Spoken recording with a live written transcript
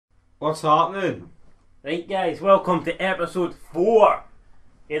What's happening? Right guys, welcome to episode 4 of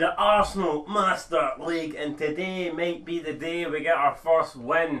the Arsenal Master League, and today might be the day we get our first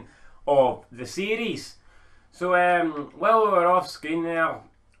win of the series. So while we were off screen there,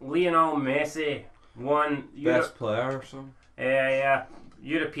 Lionel Messi won Best player or something?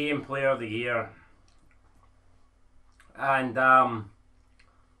 European Player of the Year. And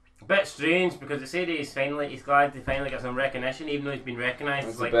a bit strange because they said he's glad to finally get some recognition, even though he's been recognised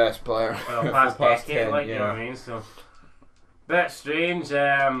He's as the like best player for the past decade, 10, like you know what I mean. So bit strange.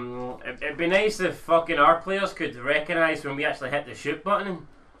 It'd be nice if fucking our players could recognise when we actually hit the shoot button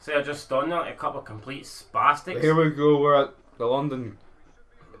instead of just standing there like a couple of complete spastics. Here we go, we're at the London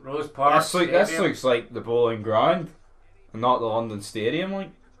Rose Park. This looks like the bowling ground and not the London Stadium, like.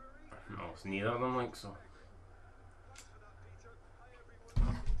 No, it's neither of them, like, so.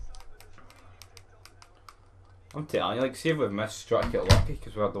 I'm telling you, like, see if we've missed Struck It Lucky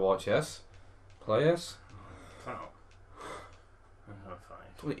because we had to watch this. Play this. Oh.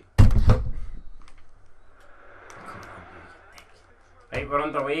 Fine. Wait. Right, we're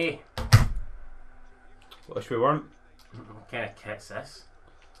underway. Wish we weren't. What kind of kit's this?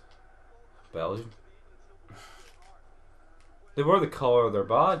 Belgium. They were the colour of their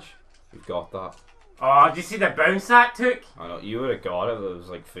badge. We've got that. Oh, did you see the bounce that took? I know, you would have got it if it was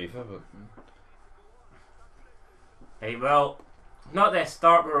like FIFA, but. Right, well, not the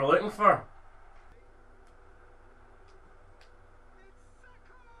start we were looking for.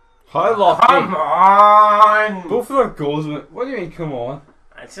 How lucky! Come on! Both of their goals went. What do you mean, come on?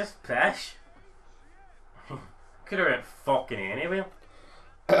 It's just pish. Could have went fucking anywhere.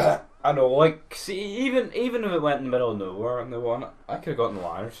 I know, like, see, even if it went in the middle of nowhere and they won it, I could have gotten the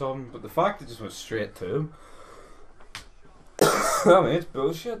line or something, but the fact it just went straight to him. I mean, it's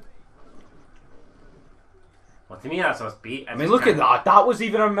bullshit. Well, to me, that's us beat. I mean, look at that. That was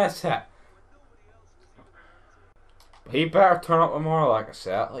even a miss hit. But he better turn up tomorrow, like I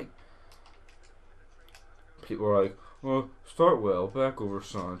said. Like, people are like, well, start Welbeck over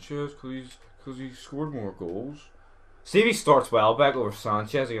Sanchez because he scored more goals. See if he starts Welbeck over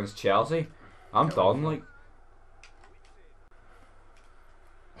Sanchez against Chelsea. I'm done, like.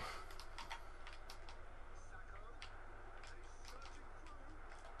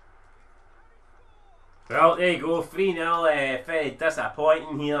 Well, there you go, 3-0, very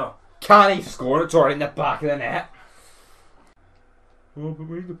disappointing here. Can he score? It's already in the back of the net. Oh, but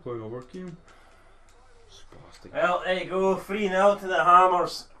we need to play another game. Spastic. Well, there you go, 3-0 to the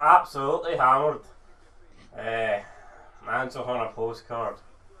Hammers. Absolutely hammered. Answer on a postcard.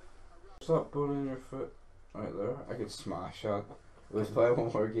 What's that bone in your foot? Right there. I could smash that. Let's play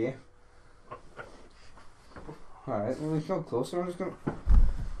one more game. Alright, well, we come closer. I'm just gonna.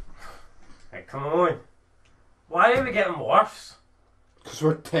 Hey, come on. Why are we getting worse? Because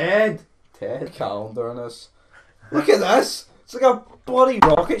we're Ted Calendar in this. Look at this! It's like a bloody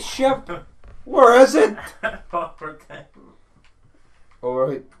rocket ship! Where is it?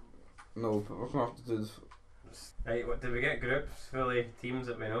 Alright. No, but we're gonna have to do this. Right, what did we get? Groups fully teams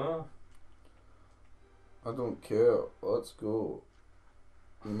that we know? I don't care. Let's go.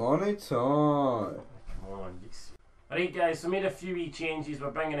 Money time! Come on, Alright guys, so made a few wee changes. We're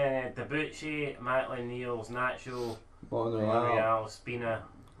bringing in Debuchy, Matlin, Niels, Nacho, Monreal, Spina,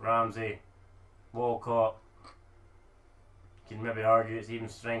 Ramsey, Walcott. You can maybe argue it's even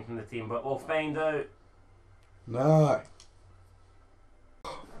strengthened the team, but we'll find out. No.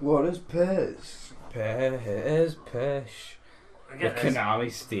 What is piss? Piss, pish. The Konami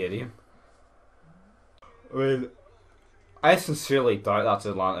Stadium. I mean, I sincerely doubt that's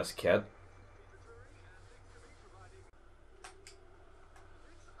Atlanta's kid.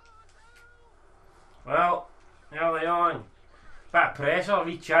 Well, early on. Bit of pressure,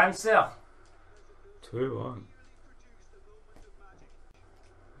 wee chance there. 2-1.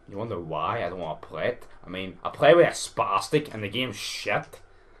 You wonder why I don't want to play it? I mean, I play with a spastic and the game's shit.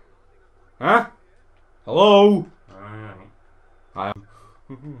 Huh? Hello? I am.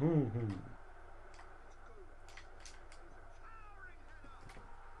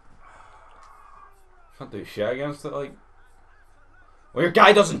 Can't do shit against it, like. Well, your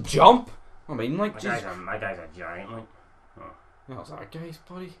guy doesn't jump. I mean, like, my guy's a giant, like. Oh. How's that guy's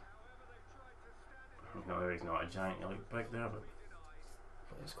buddy? No, he's not a giant. You look big there, but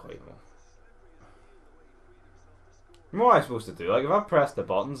it's quite well. What am I supposed to do? Like, if I press the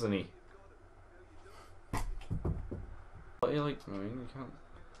buttons and he. What you like? I mean, you can't.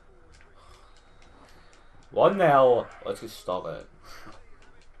 1-0. Let's just stop it.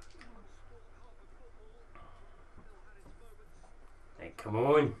 Hey, come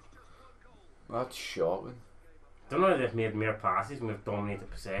on. That's shocking. don't know if they've made more passes and we've dominated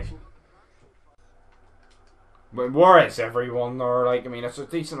possession. But where is everyone there? Like, I mean, it's a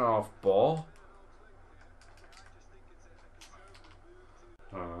decent enough ball.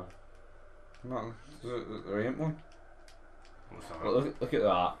 No, there ain't one. Look at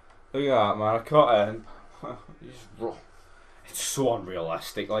that. Look at that, man. I cut in. It's so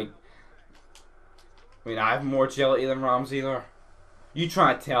unrealistic. Like, I mean, I have more agility than Ramsey there. You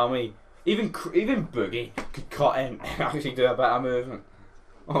try to tell me, even Boogie could cut in and actually do a bit of movement.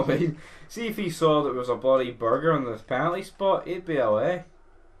 I mean, see if he saw that there was a bloody burger in the penalty spot, he'd be away.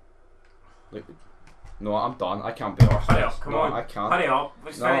 Look, no, I'm done. I can't be arsed. Hurry up, come on. I can't. Hurry up,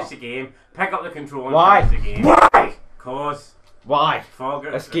 let's finish the game. Pick up the control and Why? finish the game. Why? Cause Why?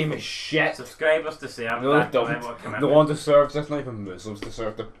 Fogger, This game is shit. Subscribers deserve No, that. they don't. No one deserves this. Not even Muslims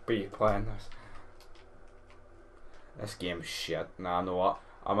deserve to be playing this. This game is shit. Nah, know what?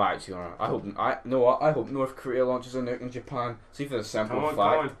 I'm actually gonna. I hope North Korea launches a nuke in Japan. See for the simple fact. Come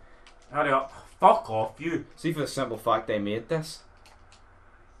on. Hurry up. Fuck off, you. See for the simple fact they made this.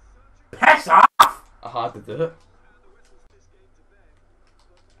 Piss off! I had to do it.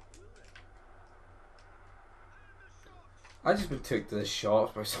 I just been took to the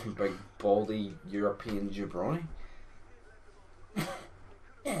shots by some big baldy European jabroni.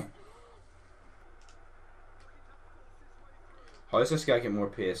 How does this guy get more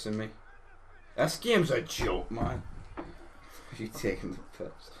pace than me? This game's a joke, man. Are you taking the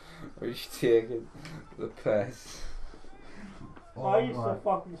piss? Are you taking the piss? Why are you so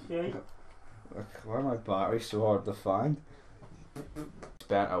fucking shit? Why are my batteries so hard to find?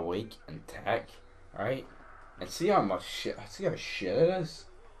 Spent a week in tech, right? And see how much shit, see how shit it is.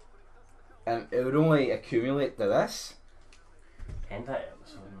 And it would only accumulate to this. End that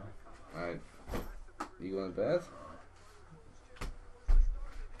episode, man. Alright. You going to bed?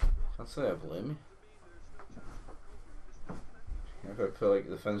 Can't say I blame you. If I put like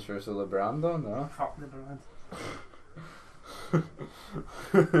the finishers of the brand on, no? Fuck the brand.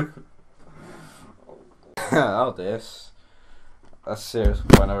 I'll do this. That's serious.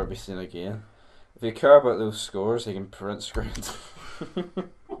 Will never be seen again. If you care about those scores, you can print screens.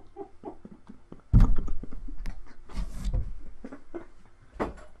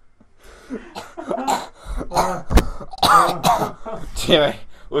 Jimmy,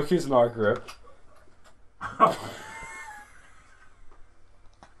 look who's in our group.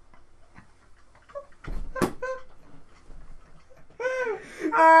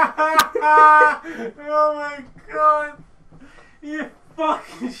 Oh my god! You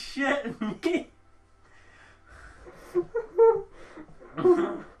fucking shitting me!